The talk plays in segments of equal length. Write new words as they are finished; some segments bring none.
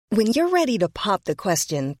When you're ready to pop the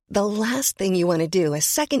question, the last thing you want to do is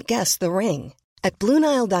second-guess the ring. At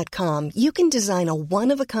BlueNile.com, you can design a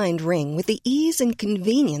one-of-a-kind ring with the ease and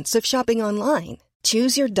convenience of shopping online.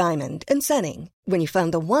 Choose your diamond and setting. When you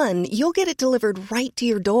find the one, you'll get it delivered right to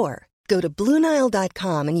your door. Go to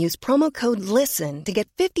BlueNile.com and use promo code LISTEN to get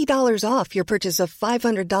 $50 off your purchase of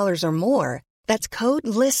 $500 or more. That's code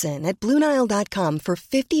LISTEN at BlueNile.com for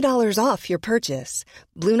 $50 off your purchase.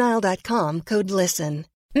 BlueNile.com, code LISTEN.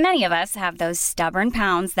 Many of us have those stubborn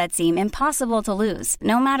pounds that seem impossible to lose,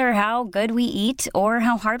 no matter how good we eat or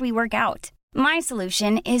how hard we work out. My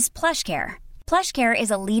solution is PlushCare. PlushCare is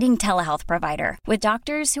a leading telehealth provider with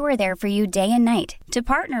doctors who are there for you day and night to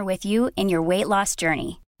partner with you in your weight loss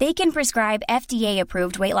journey. They can prescribe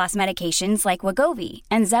FDA-approved weight loss medications like Wegovy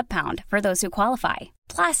and Zepbound for those who qualify.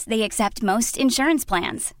 Plus, they accept most insurance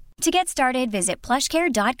plans. To get started, visit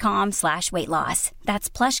plushcare.com/weightloss.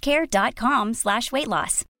 That's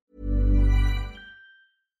plushcare.com/weightloss.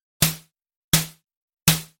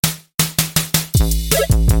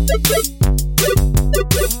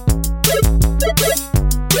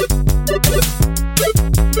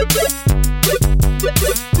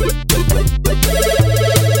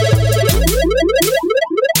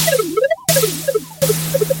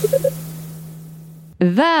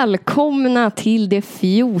 Välkomna till det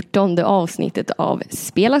 14:e avsnittet av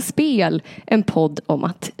Spela spel, en podd om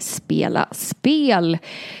att spela spel.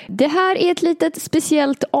 Det här är ett litet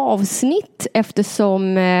speciellt avsnitt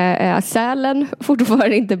eftersom Sälen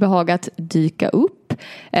fortfarande inte behagat dyka upp.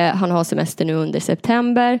 Han har semester nu under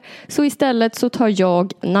september. Så istället så tar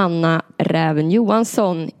jag, Nanna Räven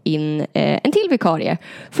Johansson, in en till vikarie.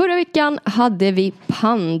 Förra veckan hade vi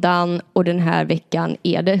Pandan och den här veckan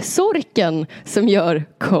är det Sorken som gör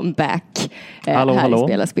comeback här i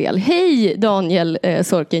Spela spel. Hej Daniel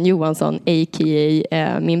Sorken Johansson,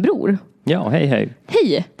 a.k.a. min bror. Ja, hej.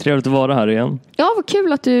 Hej. Trevligt att vara här igen. Ja, vad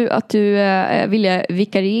kul att du ville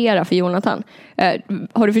vikariera för Jonathan.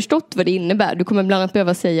 Har du förstått vad det innebär? Du kommer bland annat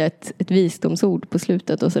behöva säga ett visdomsord på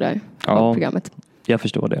slutet och sådär av programmet. Jag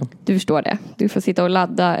förstår det. Du förstår det. Du får sitta och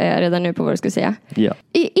ladda redan nu på vad du ska säga. Ja.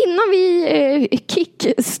 Innan vi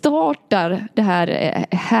kickstartar det här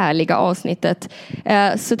härliga avsnittet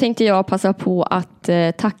så tänkte jag passa på att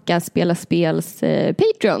tacka Spela Spels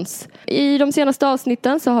Patreons. I de senaste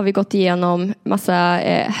avsnitten så har vi gått igenom massa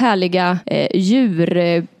härliga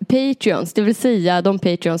djur-Patreons. Det vill säga de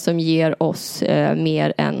Patreons som ger oss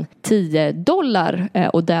mer än $10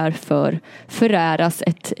 och därför föräras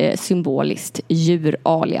ett symboliskt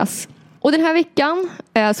djur-alias. Och den här veckan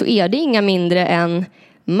så är det inga mindre än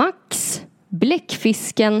Max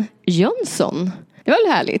Bläckfisken Jönsson. Det var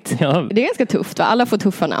väl härligt. Ja. Det är ganska tufft, va? Alla får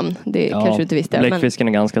tuffa namn. Det kanske du inte visste. Bläckfisken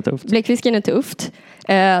är ganska tufft. Bläckfisken är tufft.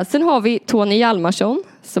 Sen har vi Tony Hjalmarsson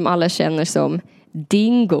som alla känner som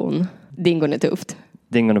Dingon. Dingon är tufft.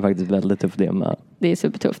 Dingon är faktiskt väldigt tufft det med. Det är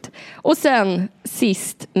supertufft. Och sen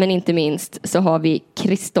sist men inte minst så har vi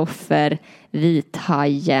Kristoffer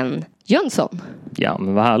Vithajen Jönsson. Ja,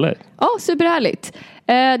 men vad härligt. Ja, superhärligt.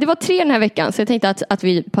 Det var 3 den här veckan så jag tänkte att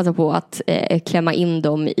vi passar på att klämma in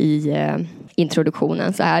dem i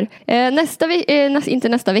introduktionen så här. Inte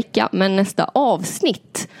nästa vecka men nästa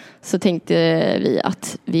avsnitt så tänkte vi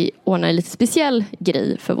att vi ordnar en lite speciell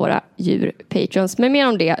grej för våra djur-patrons. Men mer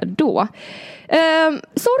om det då.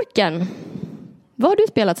 Sorken, vad har du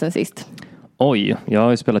spelat sen sist? Oj, jag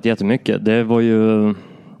har ju spelat jättemycket. Det var ju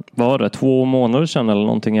 2 månader sedan eller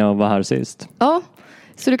någonting jag var här sist. Ja,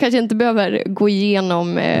 så du kanske inte behöver gå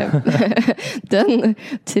igenom den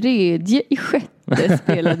 3/6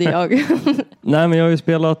 spelade jag. Nej, men jag har ju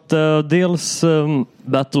spelat dels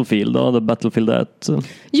Battlefield, The Battlefield 1.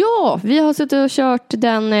 Ja, vi har suttit och kört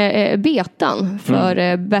den betan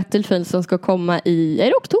för Battlefield som ska komma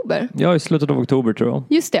i oktober. Ja, i slutet av oktober tror jag.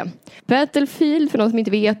 Just det. Battlefield, för de som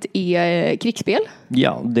inte vet, är krigsspel.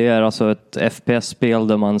 Ja, det är alltså ett FPS-spel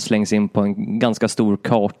där man slängs in på en ganska stor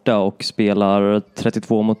karta och spelar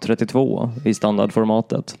 32 mot 32 i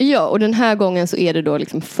standardformatet. Ja, och den här gången så är det då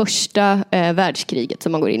liksom första världskriget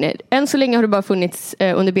som man går in i. Än så länge har det bara funnits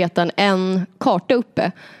under betan en karta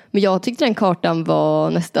uppe. Men jag tyckte den kartan var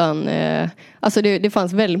nästan... alltså det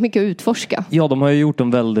fanns väldigt mycket att utforska. Ja, de har ju gjort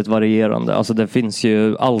dem väldigt varierande. Alltså det finns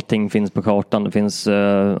ju... Allting finns på kartan. Det finns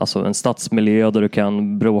alltså en stadsmiljö där du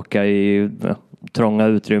kan bråka i trånga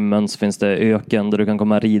utrymmen. Så finns det öken där du kan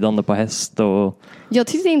komma ridande på häst. Och... Jag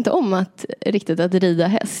tyckte inte om att rida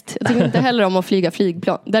häst. Jag tyckte inte heller om att flyga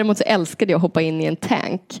flygplan. Däremot så älskade jag att hoppa in i en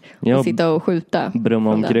tank och sitta och skjuta.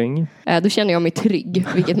 Brumma omkring. Då känner jag mig trygg,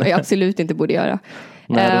 vilket man ju absolut inte borde göra.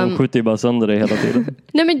 Nej, de skjuter ju bara sönder det hela tiden.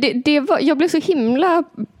 Nej, men jag blev så himla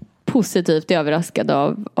positivt överraskad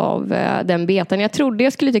av den betan. Jag trodde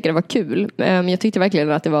jag skulle tycka det var kul. Men jag tyckte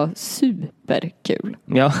verkligen att det var superkul.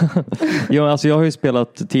 Ja, alltså jag har ju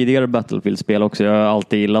spelat tidigare Battlefield-spel också. Jag har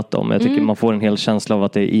alltid gillat dem. Jag tycker man får en hel känsla av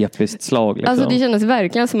att det är episkt slag. Liksom. Alltså det kändes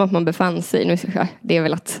verkligen som att man befann sig. Nu, det är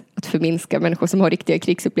väl att förminska människor som har riktiga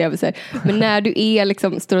krigsupplevelser. Men när du är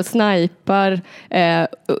liksom, står och snipar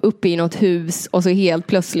uppe i något hus och så helt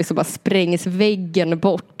plötsligt så bara sprängs väggen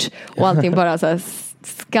bort och allting bara så här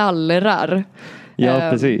skallrar. Ja,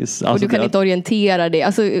 precis. Alltså, och du kan inte orientera dig.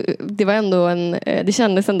 Alltså, det var ändå det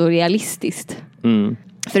kändes ändå realistiskt.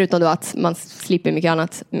 Förutom då att man slipper mycket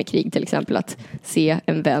annat med krig, till exempel att se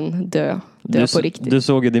en vän dö på riktigt. Du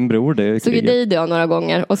såg ju din bror det i kriget. Såg ju dig dö några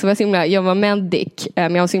gånger. Och så var jag var medic,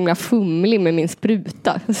 men jag var så himla fumlig med min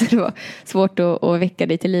spruta. Så det var svårt att väcka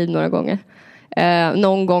dig till liv några gånger.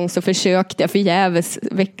 Någon gång så försökte jag förgäves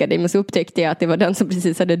väcka dig, men så upptäckte jag att det var den som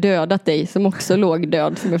precis hade dödat dig som också låg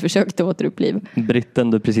död, som jag försökte återuppliva.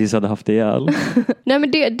 Britten du precis hade haft ihjäl. Nej,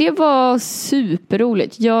 men det var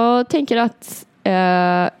superroligt. Jag tänker att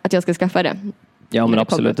jag ska skaffa det. Ja, men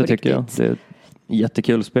absolut, det tycker jag. Det är ett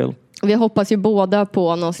jättekul spel. Vi hoppas ju båda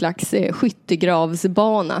på någon slags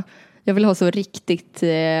skyttegravsbana. Jag vill ha så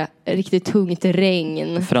riktigt tungt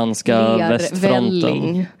regn. Franska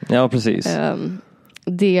västfronten. Ja, precis.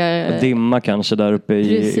 Dimma kanske där uppe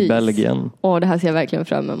i Belgien. Det här ser jag verkligen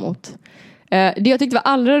fram emot. Det jag tyckte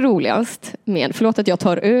var allra roligast med, förlåt att jag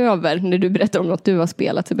tar över när du berättar om något du har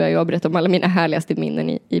spelat, så börjar jag berätta om alla mina härligaste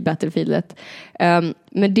minnen i Battlefieldet.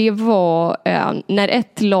 Men det var när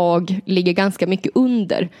ett lag ligger ganska mycket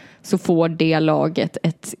under, så får det laget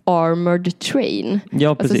ett armored train.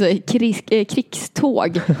 Ja, precis. Alltså så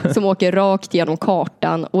krigståg som åker rakt genom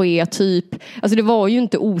kartan och är typ, alltså det var ju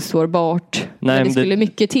inte osårbart. Nej, men det skulle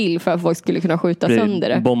mycket till för att folk skulle kunna skjuta sönder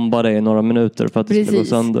det. Bomba det i några minuter för att det skulle gå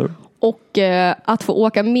sönder. Och att få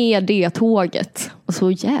åka med det tåget. Och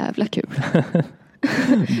så jävla kul.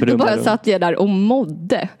 Då bara satt jag där och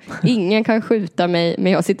modde. Ingen kan skjuta mig,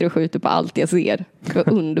 men jag sitter och skjuter på allt jag ser. Det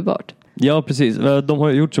var underbart. Ja, precis. De har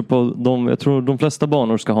gjort så på jag tror de flesta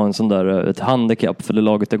banor ska ha en sån där ett handikapp för det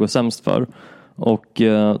laget det går sämst för. Och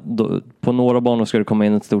på några banor ska det komma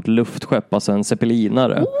in ett stort luftskepp, alltså en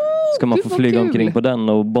zeppelinare. Ska man få flyga omkring på den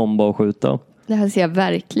och bomba och skjuta. Det här ser jag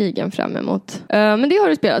verkligen fram emot. Men det har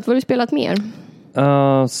du spelat. Vad har du spelat mer?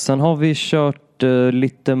 Sen har vi kört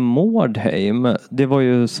lite Mordheim. Det var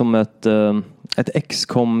ju som ett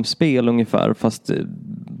XCOM-spel ungefär, fast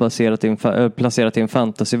placerat i en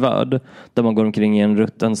fantasyvärld där man går omkring i en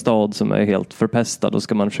rutten stad som är helt förpestad, och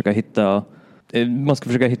ska man försöka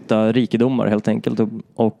hitta rikedomar helt enkelt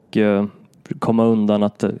och komma undan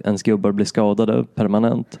att ens gubbar blir skadade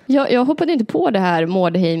permanent. Jag hoppade inte på det här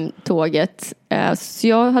Mordheim-tåget, så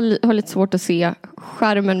jag har lite svårt att se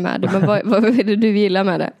skärmen med det. Men vad är det du gillar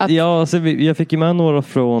med det? Ja, alltså jag fick ju med några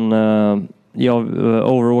från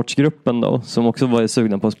Overwatch-gruppen då, som också var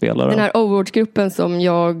sugna på att spela. Den här Overwatch-gruppen som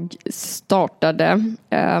jag startade,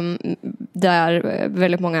 där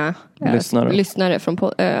väldigt många lyssnare från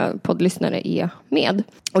poddlyssnare är med.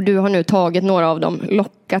 Och du har nu tagit några av dem,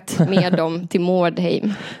 lockat med dem till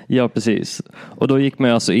Mordheim. Ja, precis. Och då gick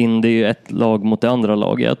man alltså in, det är ett lag mot det andra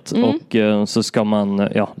laget. Och så ska man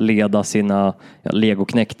leda sina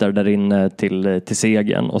legoknektar där inne till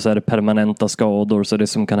segern. Och så är det permanenta skador, så det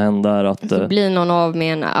som kan hända är att... Så blir någon av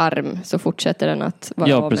med en arm, så fortsätter den att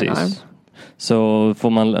vara av med en arm. Så får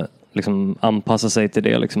man liksom anpassa sig till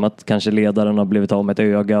det. Liksom att kanske ledaren har blivit av med ett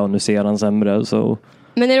öga och nu ser han sämre, så...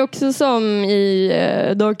 Men är det också som i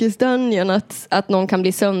Darkest Dungeon att någon kan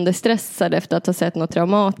bli sönderstressad efter att ha sett något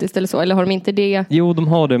traumatiskt eller så? Eller har de inte det? Jo, de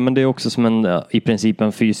har det, men det är också som i princip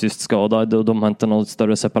en fysisk skada. De har inte någon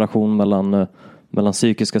större separation mellan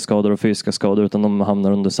psykiska skador och fysiska skador, utan de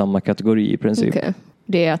hamnar under samma kategori i princip. Okay.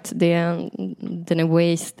 Det är att den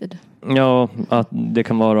är wasted. Ja, att det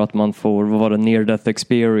kan vara att man får near death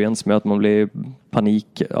experience med att man blir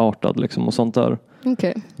panikartad liksom, och sånt där.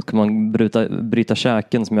 Okay. Då kan man bryta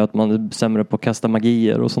käken som gör att man är sämre på att kasta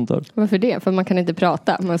magier och sånt där. Varför det? För man kan inte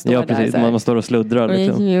prata. Man står ja, precis. Man står och sluddrar.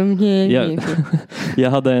 Liksom.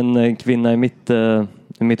 Jag hade en kvinna i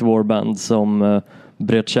mitt warband som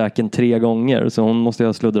bröt käken 3 gånger, så hon måste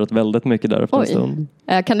ha sluddrat väldigt mycket där efter en stund.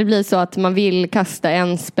 Kan det bli så att man vill kasta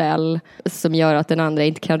en spel som gör att den andra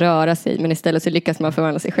inte kan röra sig, men istället så lyckas man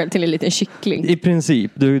förvandla sig själv till en liten kyckling? I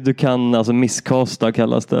princip. Du kan alltså misskasta,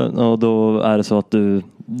 kallas det, och då är det så att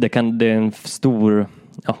det är en stor...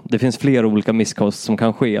 Ja, det finns flera olika misskast som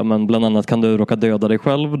kan ske, men bland annat kan du råka döda dig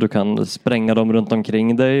själv, du kan spränga dem runt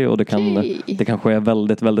omkring dig, och det kan ske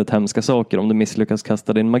väldigt, väldigt hemska saker om du misslyckas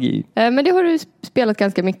kasta din magi. Men det har du spelat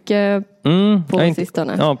ganska mycket på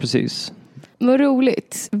sistone. Ja, precis. vad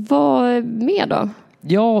roligt. Vad mer då?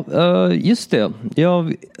 Ja, just det.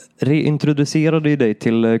 Jag reintroducerade ju dig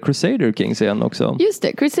till Crusader Kings igen också. Just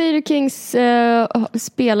det, Crusader Kings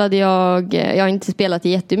spelade jag har inte spelat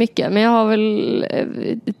jättemycket, men jag har väl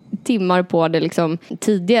timmar på det liksom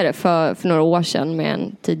tidigare för några år sedan med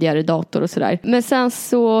en tidigare dator och sådär. Men sen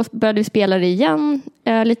så började vi spela det igen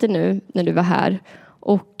lite nu när du var här.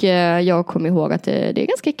 Och jag kommer ihåg att det är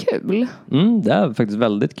ganska kul. Det är faktiskt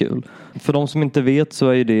väldigt kul. För de som inte vet så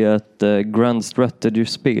är det ett Grand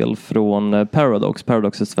Strategy-spel från Paradox.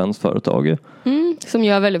 Paradox är ett svenskt företag. Som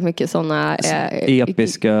gör väldigt mycket sådana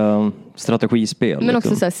episka strategispel. Men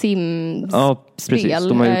också så här sim-spel. Ja, precis.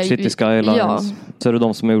 De har gjort City Skylines. Ja. Så är det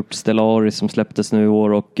de som har gjort Stellaris som släpptes nu i år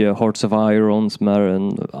och Hearts of Iron som är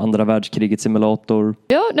en andra världskrigets simulator.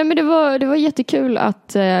 Ja, nej, men det var jättekul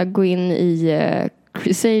att gå in i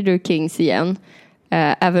Crusader Kings igen.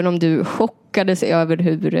 Även om du chockade sig över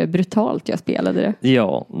hur brutalt jag spelade det.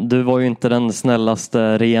 Ja, du var ju inte den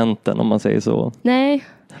snällaste regenten om man säger så. Nej,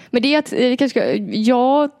 men det är att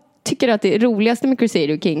jag tycker att det roligaste med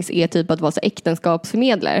Crusader Kings är typ att vara så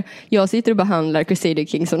äktenskapsförmedlare. Jag sitter och behandlar Crusader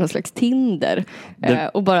Kings som någon slags Tinder.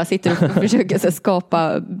 Och bara sitter och försöker så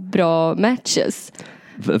skapa bra matches.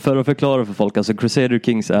 För att förklara för folk, alltså Crusader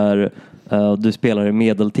Kings är du spelar i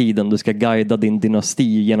medeltiden, du ska guida din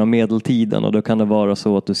dynasti genom medeltiden och då kan det vara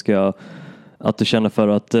så att du känner för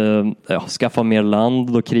att skaffa mer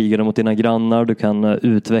land, då krigar du mot dina grannar, du kan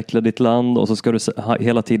utveckla ditt land och så ska du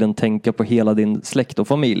hela tiden tänka på hela din släkt och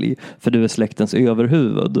familj, för du är släktens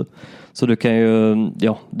överhuvud. Så du kan ju,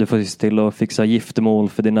 du får se till att fixa giftermål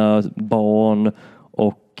för dina barn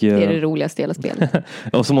och det är det roligaste i hela spelet.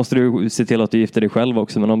 Och så måste du se till att du gifter dig själv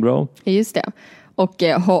också med någon bra. Just det. Och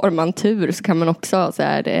har man tur så kan man också ha så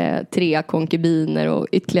här 3 konkubiner och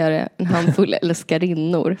ytterligare en handfull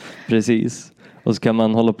älskarinnor. Precis. Och så kan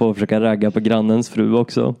man hålla på och försöka ragga på grannens fru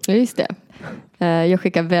också. Just det. Jag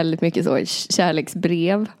skickar väldigt mycket så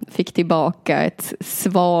kärleksbrev. Fick tillbaka ett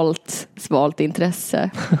svalt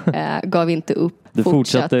intresse. Gav inte upp. Du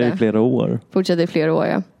fortsatte i flera år.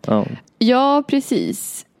 Ja. Ja,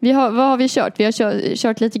 precis. Vad har vi kört? Vi har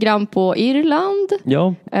kört lite grann på Irland.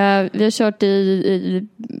 Ja. Vi har kört i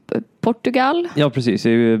Portugal. Ja, precis.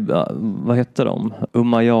 Vad heter de?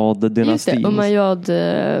 Umayyad-dynastin. Just det,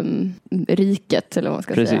 Umayyad-riket eller vad man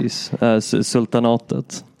ska säga. Precis,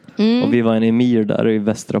 sultanatet. Och vi var en emir där i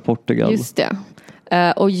västra Portugal. Just det.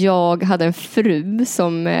 Och jag hade en fru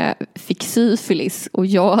som fick syfilis och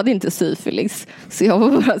jag hade inte syfilis. Så jag var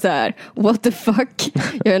bara så här, what the fuck?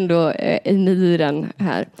 Jag är ändå emiren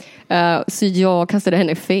här. Så jag kastade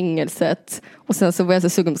henne i fängelset. Och sen så var jag så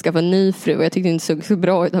sugen på att skaffa en ny fru. Och jag tyckte inte så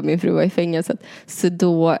bra ut att min fru var i fängelset. Så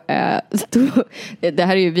då det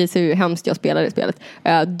här visar ju hur hemskt jag spelade i spelet.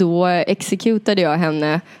 Då exekutade jag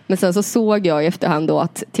henne. Men sen så såg jag i efterhand då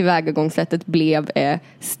att tillvägagångssättet blev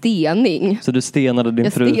stening. Så du stenade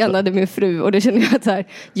din fru? Jag stenade min fru. Och det kände jag att här,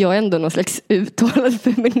 jag är ändå någon slags uttalad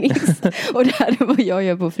feminist. Och det här är vad jag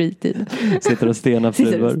gör på fritid. Sitter och stenar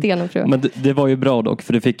fruar. Men det var ju bra dock,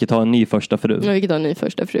 för du fick ju ta en ny första fru. Jag fick ta en ny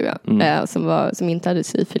första fru, ja. Som inte hade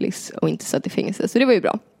syfilis och inte satt i fängelse. Så det var ju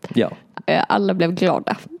bra. Ja. Alla blev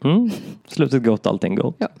glada. Slutet gott, allting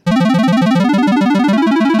gott. Ja.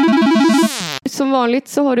 Som vanligt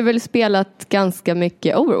så har du väl spelat ganska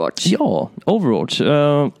mycket Overwatch? Ja, Overwatch.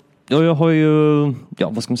 Och jag har ju,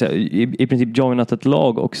 vad ska man säga, i princip joinat ett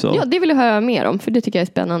lag också. Ja, det vill jag höra mer om, för det tycker jag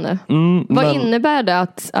är spännande. Vad innebär det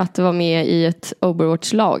att vara med i ett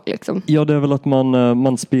Overwatch-lag liksom? Ja, det är väl att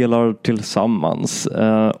man spelar tillsammans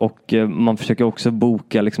och man försöker också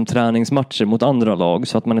boka liksom träningsmatcher mot andra lag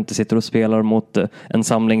så att man inte sitter och spelar mot en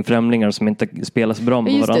samling främlingar som inte spelar så bra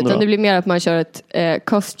med varandra. Just det, utan det blir mer att man kör ett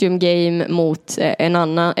costume game mot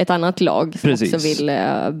ett annat lag som också vill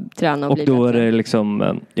träna och bli då bättre. Är det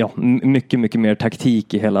liksom, mycket, mycket mer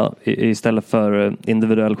taktik i hela, istället för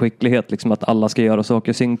individuell skicklighet, liksom att alla ska göra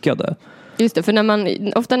saker synkade. Just det,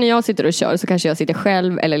 för ofta när jag sitter och kör så kanske jag sitter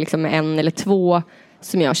själv eller liksom med 1 eller 2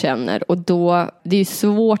 som jag känner, och då det är ju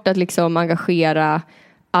svårt att liksom engagera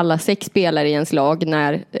alla 6 spelare i ens lag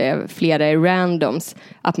när flera är randoms,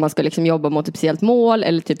 att man ska liksom jobba mot ett speciellt mål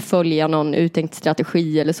eller typ följa någon uttänkt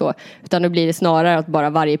strategi eller så, utan då blir det snarare att bara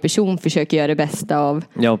varje person försöker göra det bästa av.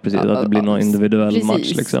 Ja, precis, att det blir någon individuell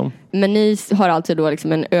match liksom. Men ni har alltså då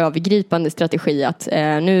liksom en övergripande strategi att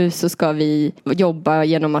nu så ska vi jobba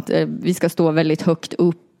genom att vi ska stå väldigt högt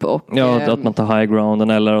upp och, att man tar high grounden,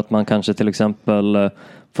 eller att man kanske till exempel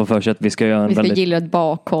får för sig att vi ska göra vi ska gilla ett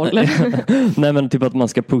bakhåll. Nej, men typ att man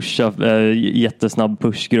ska pusha jättesnabb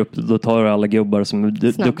pushgrupp. Då tar alla gubbar som är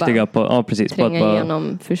duktiga på, precis, tränga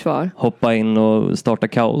igenom försvar, hoppa in och starta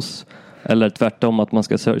kaos. Eller tvärtom att man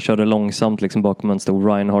ska köra långsamt liksom bakom en stor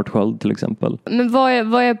Reinhardt-sköld till exempel. Men vad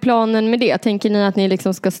är planen med det? Tänker ni att ni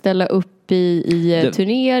liksom ska ställa upp i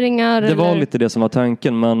turneringar? Det var eller? lite det som var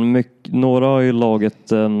tanken, men några har ju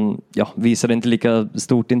laget visade inte lika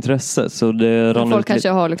stort intresse. Så det rann folk kanske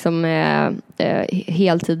har liksom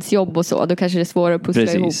heltidsjobb och så. Då kanske det är svårare att pussla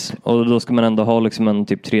ihop. Precis, och då ska man ändå ha liksom en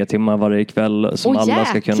typ 3 timmar varje kväll som alla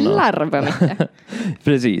ska kunna. Jäklar vad mycket.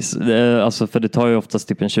 Precis, alltså för det tar ju oftast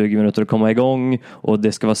typ en 20 minuter att komma igång och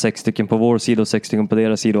det ska vara 6 stycken på vår sida och 6 stycken på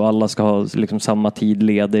deras sida och alla ska ha liksom samma tid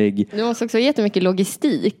ledig. Det måste också vara jättemycket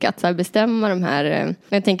logistik att så här bestämma de här.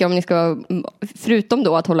 Jag tänker om ni ska, förutom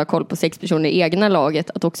då att hålla koll på 6 personer i egna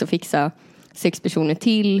laget, att också fixa 6 personer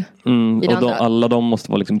till. Och alla de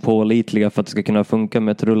måste vara liksom pålitliga för att det ska kunna funka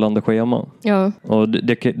med ett rullande schema. Ja. Och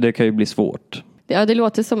det kan ju bli svårt. Ja, det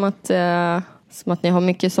låter som att ni har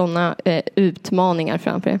mycket sådana utmaningar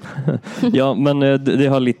framför er. Ja, men det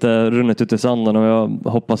har lite runnit ut i sanden och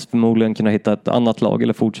jag hoppas förmodligen kunna hitta ett annat lag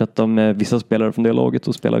eller fortsätta med vissa spelare från det laget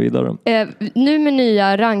och spela vidare. Nu med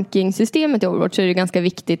nya rankingsystemet i Overwatch så är det ganska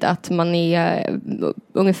viktigt att man är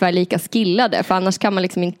ungefär lika skillade, för annars kan man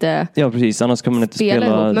liksom inte. Ja, precis, annars kan man inte spela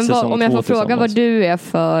ihop. Men om jag får fråga vad du är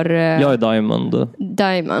för. Jag är Diamond.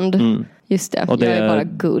 Diamond. Just det, jag är bara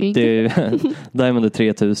guld. Diamond är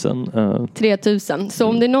 3000. 3000. Så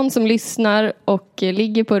om det är någon som lyssnar och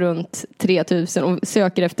ligger på runt 3000 och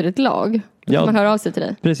söker efter ett lag, då kan man höra av sig till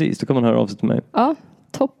dig. Precis, då kan man höra av sig till mig. Ja,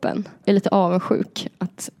 toppen. Jag är lite avundsjuk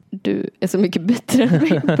att du är så mycket bättre än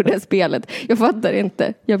mig på det spelet. Jag fattar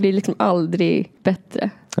inte. Jag blir liksom aldrig bättre.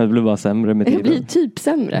 Jag blir bara sämre med tiden. Jag blir typ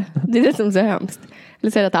sämre. Det är det som är så hemskt.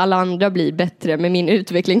 Eller säga att alla andra blir bättre med min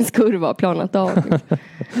utvecklingskurva har planat av.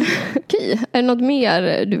 Okej, är det något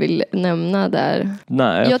mer du vill nämna där?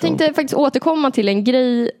 Nej. Jag tänkte faktiskt återkomma till en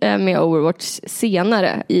grej med Overwatch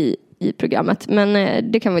senare i programmet. Men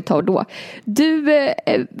det kan vi ta då. Du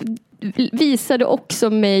visade också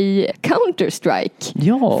mig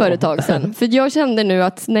Counter-Strike för ett tag sedan. För jag kände nu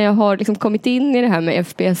att när jag har liksom kommit in i det här med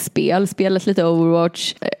FPS-spel, spelat lite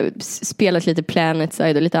Overwatch, spelat lite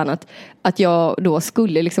PlanetSide och lite annat, att jag då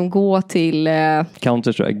skulle liksom gå till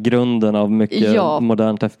Counter-Strike, grunden av mycket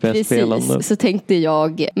modernt FPS-spelande. Precis, så tänkte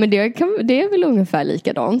jag, men det är väl ungefär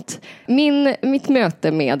likadant. Mitt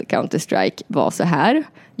möte med Counter-Strike var så här.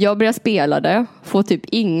 Jag börjar spela det, får typ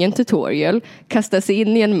ingen tutorial, kastas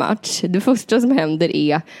in i en match. Det första som händer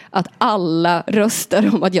är att alla röstar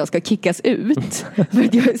om att jag ska kickas ut för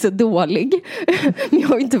att jag är så dålig.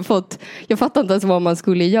 Men jag fattar inte ens vad man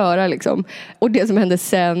skulle göra liksom. Och det som händer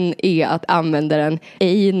sen är att användaren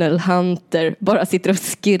Anal Hunter bara sitter och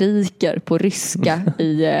skriker på ryska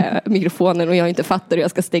i mikrofonen och jag inte fattar hur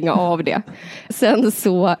jag ska stänga av det. Sen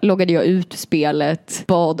så loggade jag ut spelet,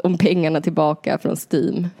 bad om pengarna tillbaka från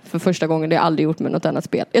Steam. För första gången, det har jag aldrig gjort med något annat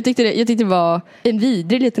spel. Jag tyckte det var en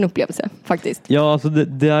vidrig liten upplevelse faktiskt. Ja, alltså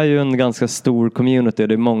det är ju en ganska stor community.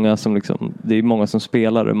 Det är många som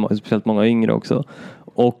spelar, speciellt många yngre också.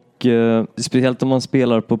 Och speciellt om man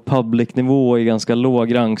spelar på public-nivå i ganska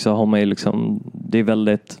låg rank så har man ju liksom, det är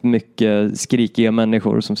väldigt mycket skrikiga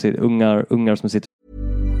människor som sitter, ungar som sitter.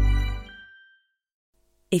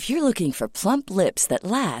 If you're looking for plump lips that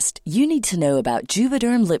last, you need to know about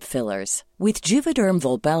Juvederm lip fillers. With Juvederm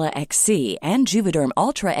Volbella XC and Juvederm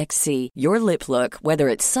Ultra XC, your lip look, whether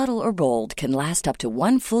it's subtle or bold, can last up to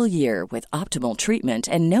 1 full year with optimal treatment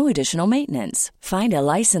and no additional maintenance. Find a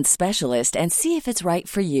licensed specialist and see if it's right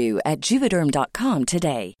for you at Juvederm.com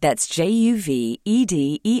today. That's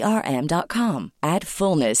JUVEDERM.com. Add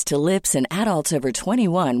fullness to lips in adults over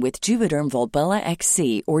 21 with Juvederm Volbella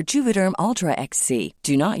XC or Juvederm Ultra XC.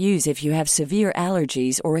 Do not use if you have severe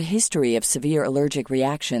allergies or a history of severe allergic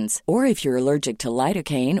reactions, or if you're allergic to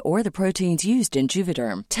lidocaine or the proteins used in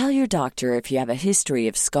Juvederm. Tell your doctor if you have a history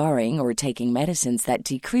of scarring or taking medicines that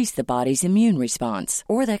decrease the body's immune response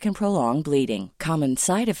or that can prolong bleeding. Common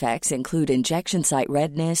side effects include injection site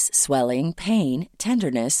redness, swelling, pain,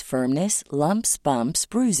 tenderness, firmness, lumps, bumps,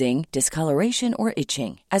 bruising, discoloration, or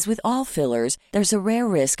itching. As with all fillers, there's a rare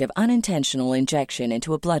risk of unintentional injection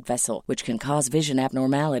into a blood vessel, which can cause vision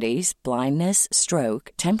abnormalities, blindness,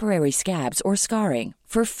 stroke, temporary scabs, or scarring.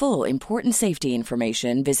 For full, important safety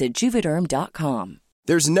information, visit Juvederm.com.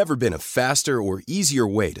 There's never been a faster or easier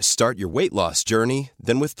way to start your weight loss journey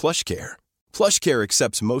than with PlushCare. PlushCare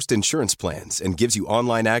accepts most insurance plans and gives you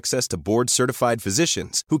online access to board-certified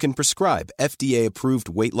physicians who can prescribe FDA-approved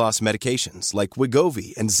weight loss medications like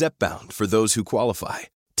Wegovy and Zepbound for those who qualify.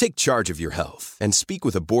 Take charge of your health and speak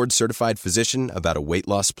with a board-certified physician about a weight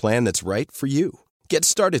loss plan that's right for you. Get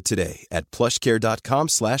started today at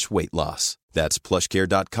plushcare.com/weightloss. That's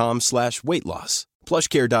plushcare.com/weightloss.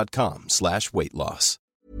 plushcare.com/weightloss.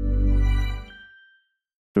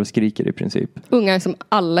 och skriker i princip. Ungar som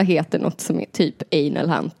alla heter något som är typ Anal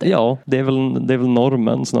Hunter. Ja, det är väl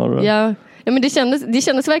normen snarare. Ja, men det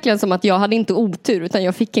kändes verkligen som att jag hade inte otur, utan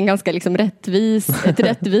jag fick en ganska liksom ett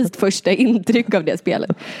rättvist första intryck av det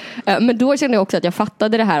spelet. Men då kände jag också att jag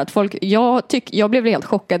fattade det här att folk, jag blev helt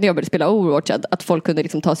chockad när jag började spela Overwatch att folk kunde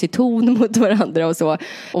liksom ta sig ton mot varandra och så,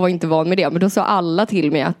 och var inte van med det. Men då sa alla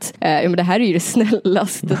till mig att men det här är ju det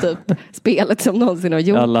snällaste typ spelet som någonsin har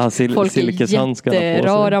gjort. Alla har folk är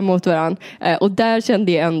jätterara mot varandra. Och där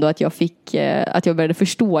kände jag ändå att jag började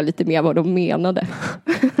förstå lite mer vad de menade.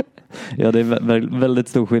 Ja, det är väldigt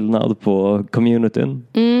stor skillnad på communityn.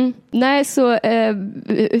 Nej, så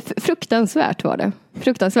fruktansvärt var det.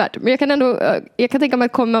 Fruktansvärt. Men jag kan tänka mig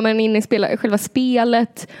att kommer man in i själva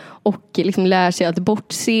spelet och liksom lär sig att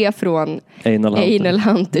bortse från Anal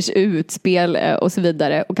Hunters utspel och så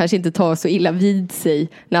vidare, och kanske inte ta så illa vid sig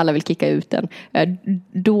när alla vill kicka ut den.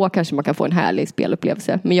 Då kanske man kan få en härlig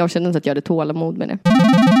spelupplevelse. Men jag kände inte att jag hade tålamod med det.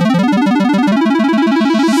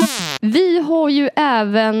 Vi har ju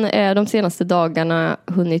även de senaste dagarna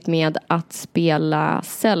hunnit med att spela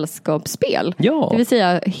sällskapsspel. Ja. Det vill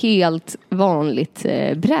säga helt vanligt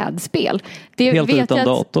brädspel. Helt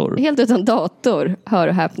utan dator, hör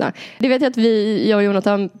och häpna. Det vet jag att jag och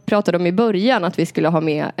Jonathan pratade om i början, att vi skulle ha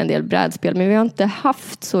med en del brädspel. Men vi har inte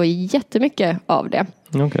haft så jättemycket av det.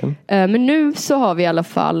 Okay. Men nu så har vi i alla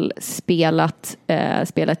fall spelat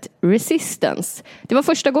Resistance. Det var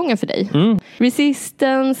första gången för dig.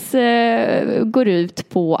 Resistance går ut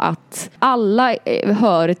på att alla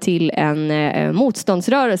hör till en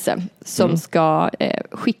motståndsrörelse som ska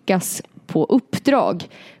skickas på uppdrag.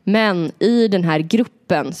 Men i den här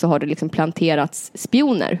gruppen så har det liksom planterats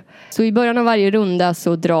spioner. Så i början av varje runda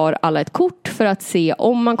så drar alla ett kort för att se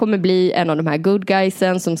om man kommer bli en av de här good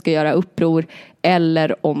guysen som ska göra uppror,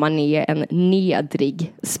 eller om man är en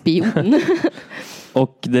nedrig spion.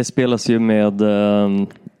 Och det spelas ju med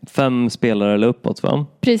 5 spelare eller uppåt, va?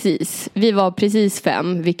 Precis. Vi var precis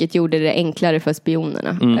 5, vilket gjorde det enklare för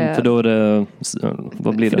spionerna. För då är det,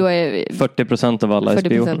 vad blir det? Då är 40% av alla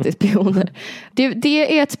 40% är spioner.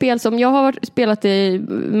 Det är ett spel som jag har spelat i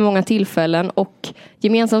många tillfällen, och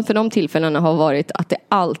gemensamt för de tillfällena har varit att det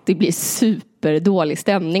alltid blir superdålig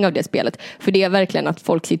stämning av det spelet. För det är verkligen att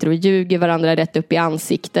folk sitter och ljuger varandra rätt upp i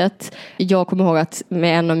ansiktet. Jag kommer ihåg att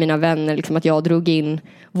med en av mina vänner liksom, att jag drog in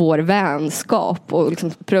vår vänskap och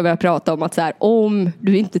liksom prövade prata om att så här, om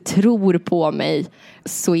du inte tror på mig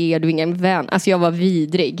så är du ingen vän. Alltså jag var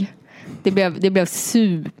vidrig. Det blev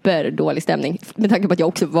super dålig stämning, med tanke på att jag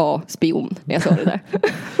också var spion när jag sa det där.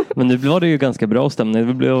 Men nu var det ju ganska bra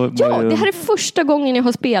stämning. Det här är första gången jag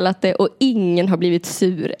har spelat det och ingen har blivit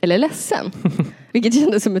sur eller ledsen. Vilket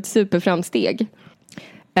kändes som ett superframsteg.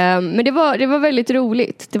 Men det var väldigt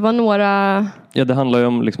roligt. Det var några... Ja, det handlar ju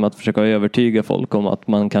om liksom att försöka övertyga folk om att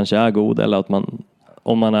man kanske är god, eller att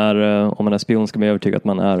om man är spion ska man övertyga att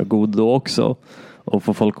man är god då också. Och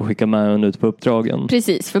få folk att skicka med en ut på uppdragen.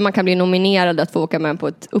 Precis, för man kan bli nominerad att få åka med på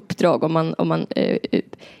ett uppdrag om man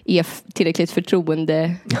är tillräckligt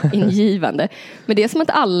förtroendeingivande. Men det är som att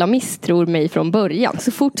alla misstror mig från början.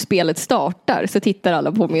 Så fort spelet startar så tittar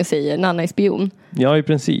alla på mig och säger Nanna är spion. Ja, i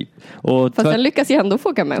princip. Och fast sen lyckas jag ändå få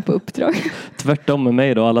åka med på uppdrag. Tvärtom med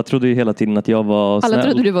mig då. Alla trodde ju hela tiden att jag var snäll. Alla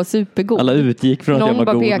trodde du var supergod. Alla utgick från att jag var god.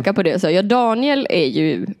 Någon bara pekade på det och sa, ja, Daniel är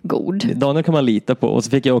ju god. Daniel kan man lita på. Och så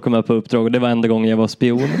fick jag åka med på uppdrag, och det var enda gången jag var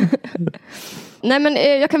spion. Nej, men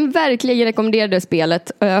jag kan verkligen rekommendera det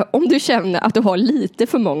spelet om du känner att du har lite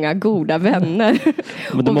för många goda vänner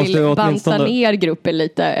och vill banta ner gruppen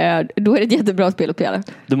lite. Då är det ett jättebra spel att spela.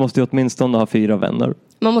 Du måste ju åtminstone ha 4 vänner.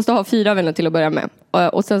 Man måste ha 4 vänner till att börja med.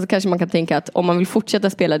 Och sen så kanske man kan tänka att om man vill fortsätta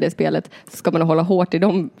spela det spelet så ska man hålla hårt i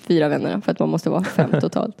de 4 vännerna, för att man måste vara 5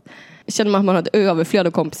 totalt. Känner man att man har ett överflöd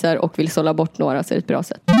av kompisar och vill sålla bort några, så är det ett bra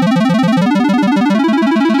sätt.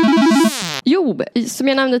 Jo, som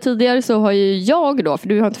jag nämnde tidigare så har ju jag då, för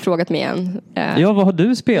du har inte frågat mig än. Ja, vad har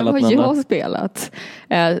du spelat? Vad har jag spelat?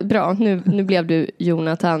 Bra, nu blev du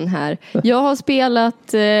Jonathan här. Jag har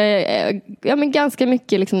spelat men ganska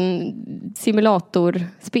mycket liksom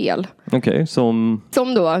simulatorspel. Okej, som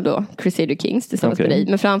då Crusader Kings tillsammans med dig.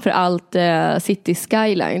 Men framförallt City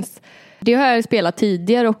Skylines. Det har jag spelat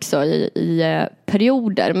tidigare också i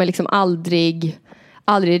perioder, men liksom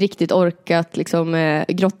aldrig riktigt orkat liksom,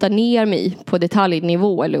 grotta ner mig på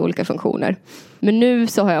detaljnivå eller olika funktioner. Men nu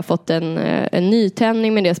så har jag fått en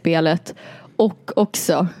nytändning med det spelet, och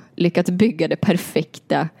också lyckats bygga det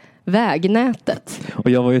perfekta vägnätet. Och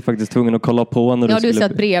jag var ju faktiskt tvungen att kolla på när du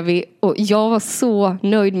satt bredvid och jag var så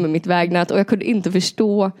nöjd med mitt vägnät och jag kunde inte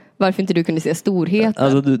förstå varför inte du kunde se storheten.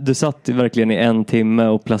 Alltså du satt verkligen i 1 timme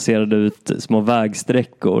och placerade ut små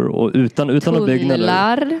vägsträckor och utan att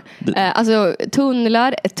byggnader. Alltså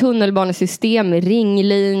tunnlar, ett tunnelbanesystem,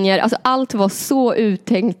 ringlinjer. Alltså allt var så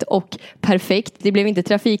uttänkt och perfekt. Det blev inte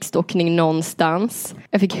trafikstockning någonstans.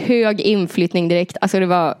 Jag fick hög inflyttning direkt. Alltså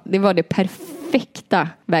det var det perfekta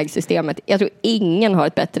vägsystemet. Jag tror ingen har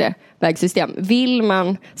ett bättre vägsystem. Vill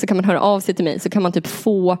man så kan man höra av sig till mig så kan man typ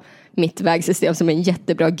få mitt vägsystem som en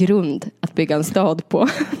jättebra grund att bygga en stad på.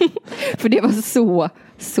 För det var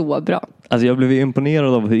så bra. Alltså jag blev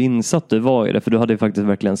imponerad av hur insatt du var i det. För du hade ju faktiskt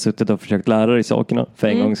verkligen suttit och försökt lära dig sakerna för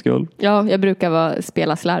en gångs skull. Ja, jag brukar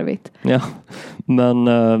spela slarvigt. Ja, men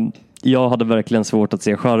jag hade verkligen svårt att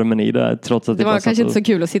se charmen i det. Trots att det var kanske inte så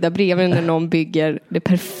kul att sitta bredvid när någon bygger det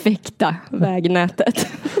perfekta vägnätet.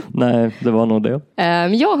 Nej, det var nog det.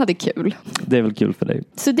 Jag hade kul. Det är väl kul för dig.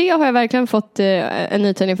 Så det har jag verkligen fått en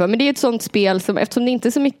nytändning för. Men det är ett sånt spel som, eftersom det inte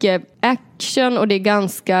är så mycket action och det är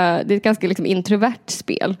ett ganska liksom introvert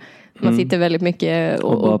spel. Man sitter väldigt mycket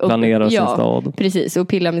och bara planerar sin stad. Precis, och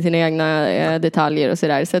pillar med sina egna detaljer och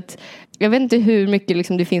sådär. Så att jag vet inte hur mycket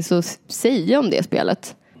liksom det finns att säga om det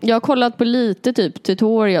spelet. Jag har kollat på lite typ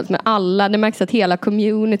tutorials med alla. Det märks att hela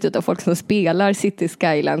communityt av folk som spelar City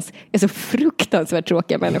Skylines är så fruktansvärt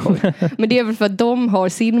tråkiga människor. Men det är väl för att de har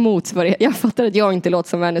sin motsvarighet. Jag fattar att jag inte låter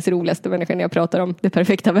som världens roligaste människa när jag pratar om det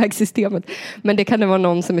perfekta vägsystemet. Men det kan det vara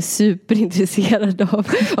någon som är superintresserad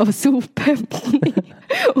av sophämtning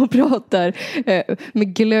och pratar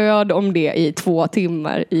med glöd om det i 2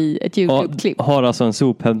 timmar i ett YouTube-klipp. Har alltså en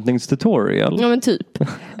sophämtningstutorial? Ja, men typ.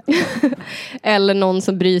 Eller någon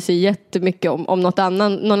som bryr sig jättemycket om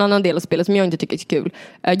någon annan del av spelet som jag inte tycker är så kul.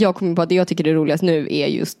 Jag kommer på att det jag tycker är roligast nu är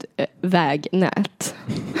just vägnät.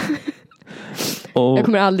 Jag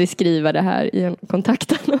kommer aldrig skriva det här i en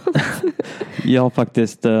kontaktannons. Jag har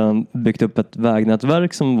faktiskt byggt upp ett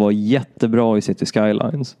vägnätverk som var jättebra i City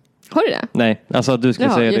Skylines. Har du det? Nej, alltså du skulle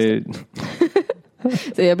säga det.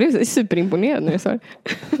 Så jag blev superimponerad när jag sa det.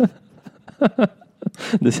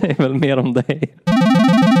 Det säger väl mer om dig.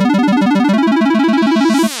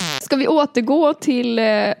 Ska vi återgå till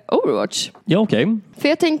Overwatch? Ja, okej. För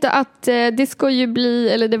jag tänkte att det ska ju bli,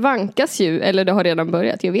 eller det vankas ju, eller det har redan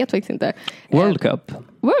börjat, jag vet faktiskt inte. World Cup.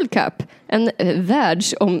 World Cup, en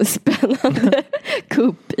världsomspännande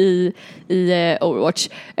cup i Overwatch.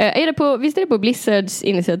 Visst är det på Blizzards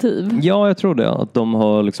initiativ? Ja, jag tror det. Att de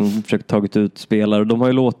har liksom försökt tagit ut spelare. De har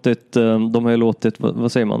ju låtit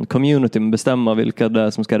vad säger man, communityn bestämma vilka det är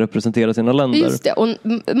som ska representera sina länder. Just det, och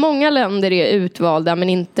många länder är utvalda men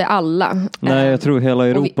inte alla. Nej, jag tror hela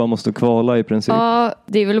Europa måste kvala i princip. Ja,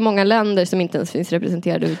 det är väl många länder som inte ens finns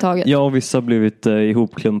representerade överhuvudtaget. Ja, vissa har blivit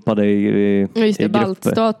ihopklumpade i just det, grupper.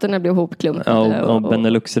 Baltstaterna blev ihopklumpade. Ja, och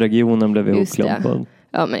Benelux-regionen blev ihopklumpad.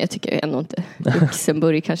 Ja, men jag tycker ändå inte.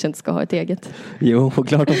 Luxemburg kanske inte ska ha ett eget. Jo,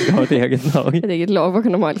 klart de ska ha ett eget lag. Ett eget lag, vad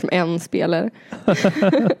kan de ha? Liksom en spelare.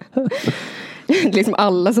 Liksom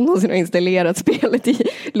alla som någonsin har installerat spelet i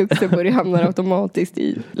Luxemburg hamnar automatiskt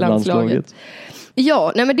i landslaget.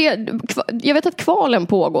 Ja, nej men jag vet att kvalen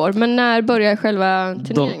pågår, men när börjar själva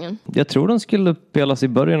turneringen? Jag tror den skulle spelas i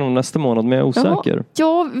början av nästa månad, men jag är osäker.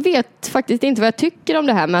 Ja, jag vet faktiskt inte vad jag tycker om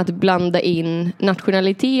det här med att blanda in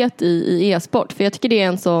nationalitet i e-sport. För jag tycker det är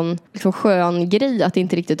en sån liksom skön grej att det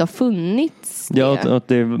inte riktigt har funnits. Ja, att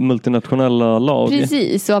det är multinationella lag.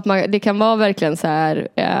 Precis, och att det kan vara verkligen så här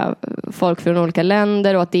folk från olika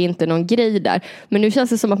länder och att det inte är någon grej där. Men nu känns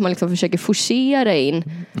det som att man liksom försöker forcera in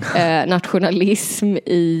nationalism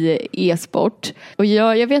i e-sport. Och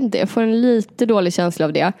jag vet inte, jag får en lite dålig känsla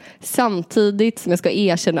av det. Samtidigt som jag ska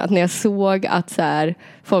erkänna att när jag såg att så här,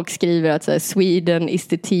 folk skriver att så här, Sweden is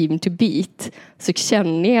the team to beat, så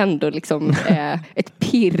känner jag ändå liksom ett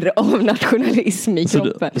pirr av nationalism i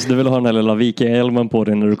kroppen. Så du vill ha den här lilla Viking-hjälmen på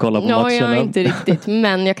dig när du kollar på matcherna? Ja, inte riktigt.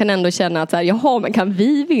 Men jag kan ändå känna att så här, jaha, men kan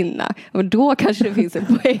vi vinna? Och då kanske det finns en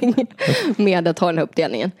poäng med att ha den här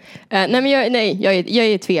uppdelningen. Jag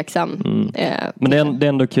är tveksam. Men det är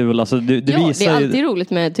ändå kul. Alltså, det visar det är alltid roligt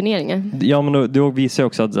med turneringar. Ja, men det visar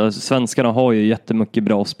också att svenskarna har ju jättemycket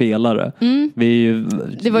bra spelare.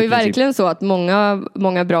 Det var ju verkligen så att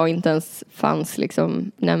många bra inte ens fanns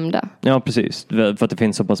liksom nämnda. Ja, precis. För att det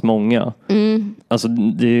finns så pass många. Alltså,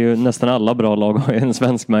 det är ju nästan alla bra lag har en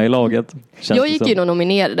svensk med i laget. Jag gick ju nog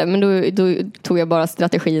nominerade, men då tog jag bara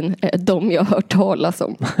strategin de jag har hört talas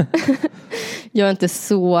om. Jag är inte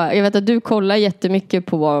så... Jag vet att du kollar jättemycket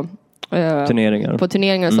på turneringar. På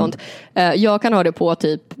turneringar och sånt. Jag kan ha det på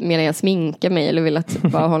typ medan jag sminkar mig eller vill att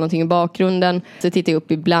bara ha någonting i bakgrunden. Så tittar jag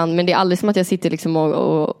upp ibland, men det är aldrig som att jag sitter liksom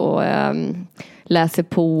och läser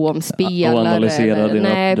på om spelare. Och analyserar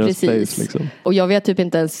Nej, deras precis. face, liksom. Och jag vet typ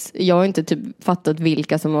inte ens, jag har inte typ fattat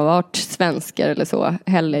vilka som har varit svenskar eller så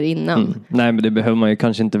heller innan. Nej, men det behöver man ju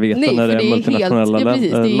kanske inte veta. Nej, när det är multinationella helt,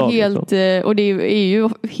 precis, det är lag. helt, och det är ju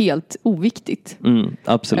helt oviktigt.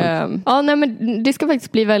 Absolut. Nej, men det ska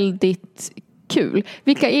faktiskt bli väldigt kul.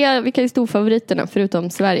 Vilka är storfavoriterna förutom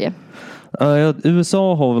Sverige?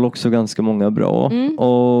 USA har väl också ganska många bra.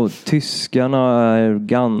 Och tyskarna är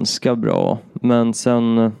ganska bra. Men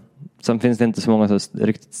sen finns det inte så många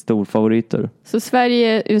riktigt storfavoriter. Så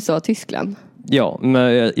Sverige, USA, Tyskland? Ja,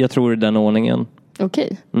 men jag tror i den ordningen.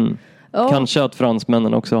 Okej. Kanske att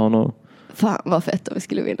fransmännen också har något. Fan vad fett om vi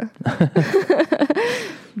skulle vinna.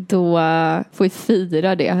 Då får vi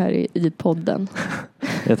fira det här i podden.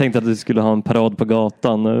 Jag tänkte att du skulle ha en parad på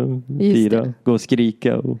gatan och fira, gå och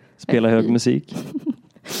skrika och spela hög musik.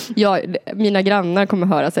 Ja, mina grannar kommer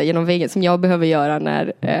höra sig genom väggen som jag behöver göra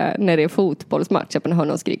när det är fotbollsmatch. Jag hör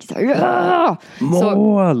någon skrika så här,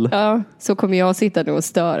 mål! Så kommer jag sitta nu och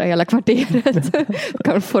störa hela kvarteret.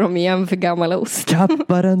 Kan få dem igen för gammal ost.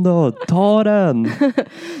 Kappa den då, ta den!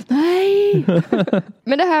 Nej!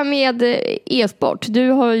 Men det här med e-sport, du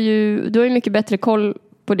har ju mycket bättre koll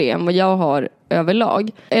på det än vad jag har överlag.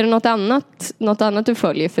 Är det något annat du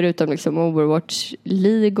följer förutom liksom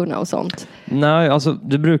Overwatch-ligorna och sånt? Nej, alltså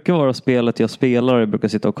det brukar vara spelet jag spelar. Jag brukar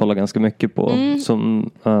sitta och kolla ganska mycket på. Som,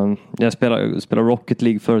 jag spelar Rocket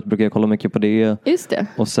League förut, brukar jag kolla mycket på det. Just det.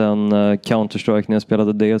 Och sen Counter-Strike, när jag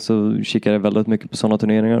spelade det så kikade jag väldigt mycket på sådana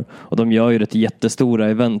turneringar. Och de gör ju rätt jättestora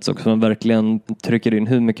events också. Man verkligen trycker in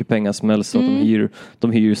hur mycket pengar som helst. Så att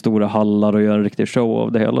de hyr stora hallar och gör en riktig show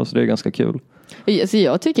av det hela. Så det är ganska kul. Alltså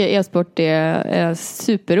jag tycker e-sport är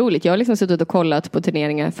superroligt. Jag har liksom suttit och kollat på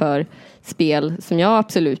turneringar för spel som jag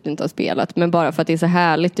absolut inte har spelat, men bara för att det är så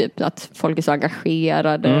härligt typ att folk är så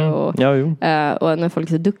engagerade och när folk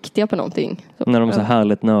är så duktiga på någonting. Så, när de är så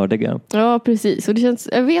härligt nördiga. Ja, precis. Och det känns,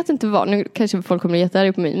 jag vet inte vad, nu kanske folk kommer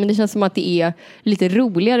jättearga på mig, men det känns som att det är lite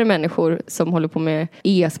roligare människor som håller på med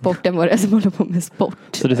e-sport än vad det är som håller på med sport.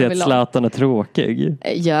 Så du säger att Zlatan är tråkig?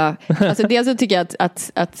 Ja, alltså dels så tycker jag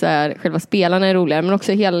att så här, själva spelarna är roligare, men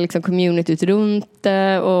också hela liksom communityt runt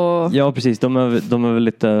det och... Ja, precis. De är väl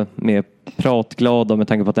lite mer pratglada med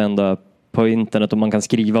tanke på att det ändå är på internet och man kan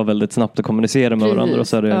skriva väldigt snabbt och kommunicera med varandra, och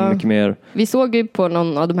så är det mycket mer... Vi såg ju på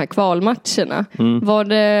någon av de här kvalmatcherna. Var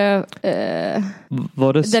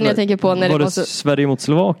det den jag tänker på när var det var så... Sverige mot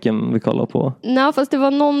Slovakien vi kollade på? Nej, fast det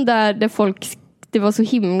var någon där folk... Det var så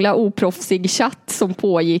himla oproffsig chatt som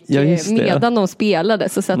pågick medan de spelade.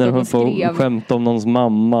 Så satt när de och skrev. Skämt om någons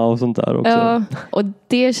mamma och sånt där också. Ja, och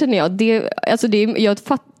det känner jag. Jag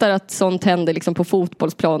fattar att sånt händer liksom på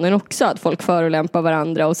fotbollsplanen också. Att folk förolämpar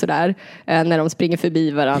varandra och sådär. När de springer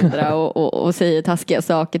förbi varandra och säger taskiga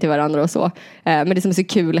saker till varandra och så. Men det som är så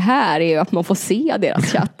kul här är ju att man får se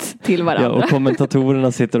deras chatt till varandra. Ja, och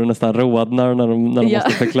kommentatorerna sitter och nästan rodnar när de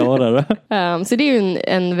måste förklara det. Så det är ju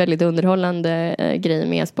en väldigt underhållande grej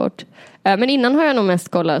med e-sport. Men innan har jag nog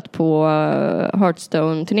mest kollat på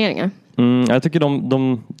Hearthstone-turneringar. Jag tycker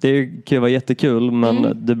det kan ju vara jättekul, men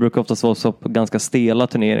det brukar oftast vara så på ganska stela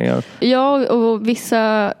turneringar. Ja, och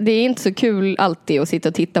vissa, det är inte så kul alltid att sitta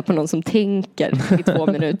och titta på någon som tänker i 2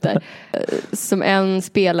 minuter. Som en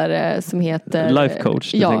spelare som heter... Life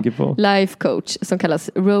coach, du tänker på. Life coach, som kallas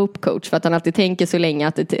rope coach, för att han alltid tänker så länge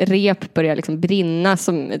att ett rep börjar liksom brinna,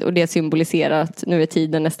 och det symboliserar att nu är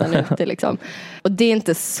tiden nästan ute liksom. Och det är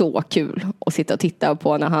inte så kul att sitta och titta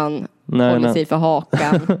på när han håller sig för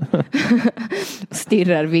hakan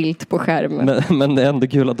stirrar vilt på skärmen. Men det är ändå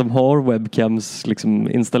kul att de har webcams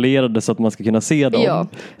liksom installerade så att man ska kunna se dem.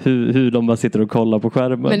 Hur de bara sitter och kollar på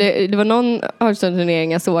skärmen. Men det var någon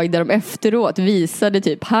Hearthstone-turnering jag såg där de efteråt visade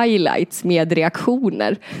typ highlights med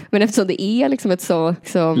reaktioner. Men eftersom det är liksom ett så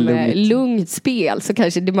lugnt spel, så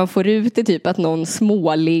kanske det man får ut är typ att någon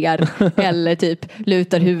småler eller typ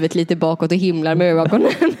lutar huvudet lite bakåt och himlar med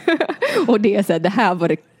ögonen. Och det är så här, det här var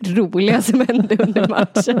det roliga som hände under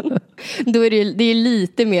matchen. Då är det är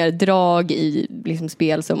lite mer drag i liksom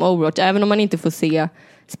spel som Overwatch. Även om man inte får se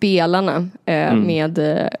spelarna med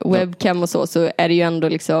webcam och så är det ju ändå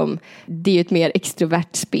liksom, det är ju ett mer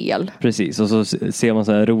extrovert spel. Precis, och så ser man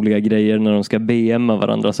så här roliga grejer när de ska BMa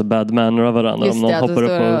varandra, så badmanra varandra. Just om någon hoppar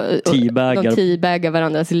upp och teabaggar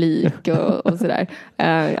varandras lik och sådär.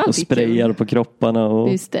 Och sprayar på kropparna.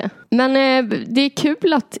 Just det. Men det är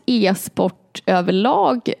kul att e-sport e-sport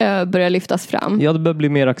överlag börjar lyftas fram. Ja, det börjar bli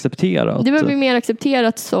mer accepterat. Det börjar bli mer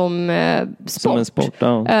accepterat som sport. Som en sport,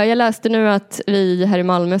 ja. Jag läste nu att vi här i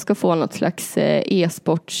Malmö ska få något slags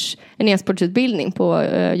en e-sportsutbildning på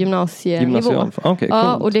gymnasienivå. Okay,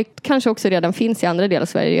 ja, och det kanske också redan finns i andra delar av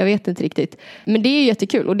Sverige. Jag vet inte riktigt. Men det är ju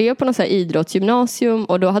jättekul. Och det är på något så här idrottsgymnasium.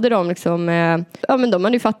 Och då hade de liksom... men de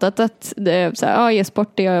hade ju fattat att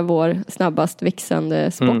e-sport är vår snabbast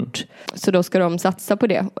växande sport. Så då ska de satsa på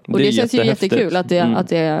det. Och det känns ju jättekul att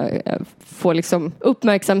det får liksom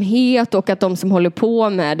uppmärksamhet. Och att de som håller på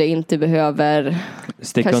med det inte behöver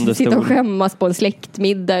sitta och skämmas på en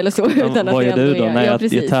släktmiddag eller så. Utan vad är du då? Nej,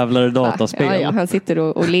 jag tävlar i dataspel. Ja, han sitter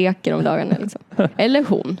och leker om dagarna. Liksom. Eller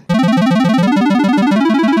hon.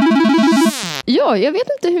 Ja, jag vet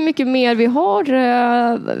inte hur mycket mer vi har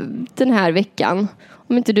den här veckan.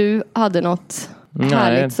 Om inte du hade något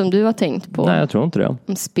härligt som du har tänkt på. Nej, jag tror inte det.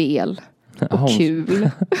 Om spel och kul.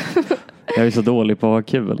 Jag är så dålig på att ha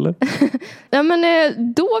kul. Ja, men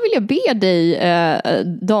då vill jag be dig,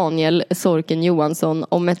 Daniel Sorken Johansson,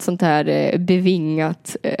 om ett sånt här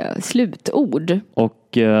bevingat slutord.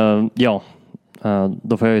 Och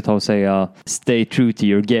då får jag ju ta och säga stay true to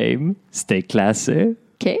your game, stay classy.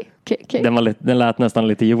 Okej. Den lät nästan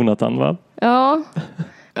lite Jonathan, va? Ja,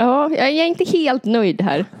 jag är inte helt nöjd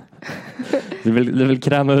här. Du vill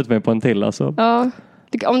kräma ut mig på en till, alltså. Ja,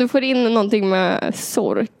 om du får in någonting med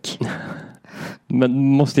sork. Men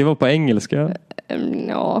måste ju vara på engelska.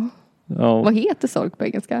 Ja. Vad heter sork på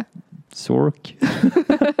engelska? Sork.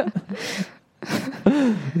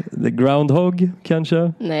 The groundhog,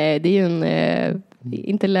 kanske? Nej, det är ju en...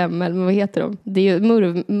 inte lämmel, men vad heter de? Det är ju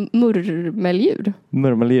murmeldjur.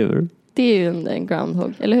 Murmeldjur? Det är ju en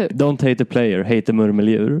groundhog, eller hur? Don't hate the player, hate the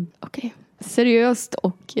murmeldjur. Okej. Seriöst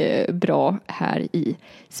och bra här i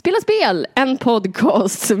Spela Spel, en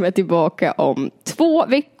podcast som är tillbaka om 2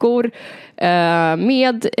 veckor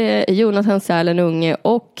med Jonathan Sälen Unge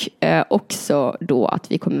och också då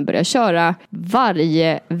att vi kommer börja köra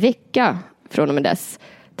varje vecka från och med dess.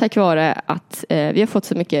 Tack vare att vi har fått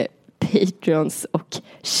så mycket Patreons och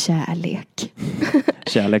kärlek.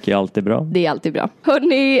 Kärlek är alltid bra. Det är alltid bra.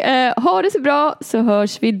 Hörrni, ha det så bra så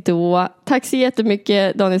hörs vi då. Tack så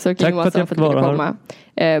jättemycket Daniel Sorken Johansson för att du ville komma.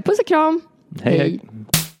 Puss och kram. Hej.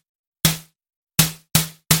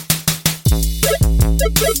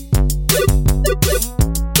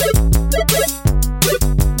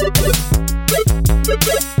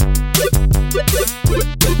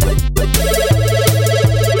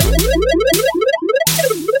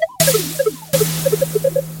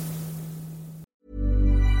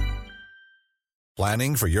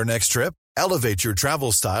 Planning for your next trip? Elevate your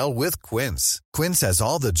travel style with Quince. Quince has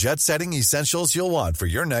all the jet-setting essentials you'll want for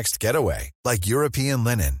your next getaway, like European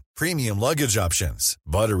linen, premium luggage options,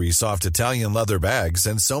 buttery soft Italian leather bags,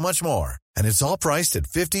 and so much more. And it's all priced at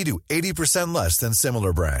 50 to 80% less than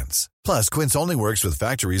similar brands. Plus, Quince only works with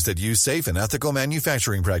factories that use safe and ethical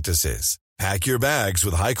manufacturing practices. Pack your bags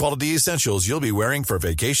with high-quality essentials you'll be wearing for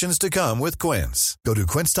vacations to come with Quince. Go to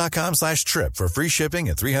quince.com/trip for free shipping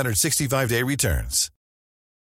and 365-day returns.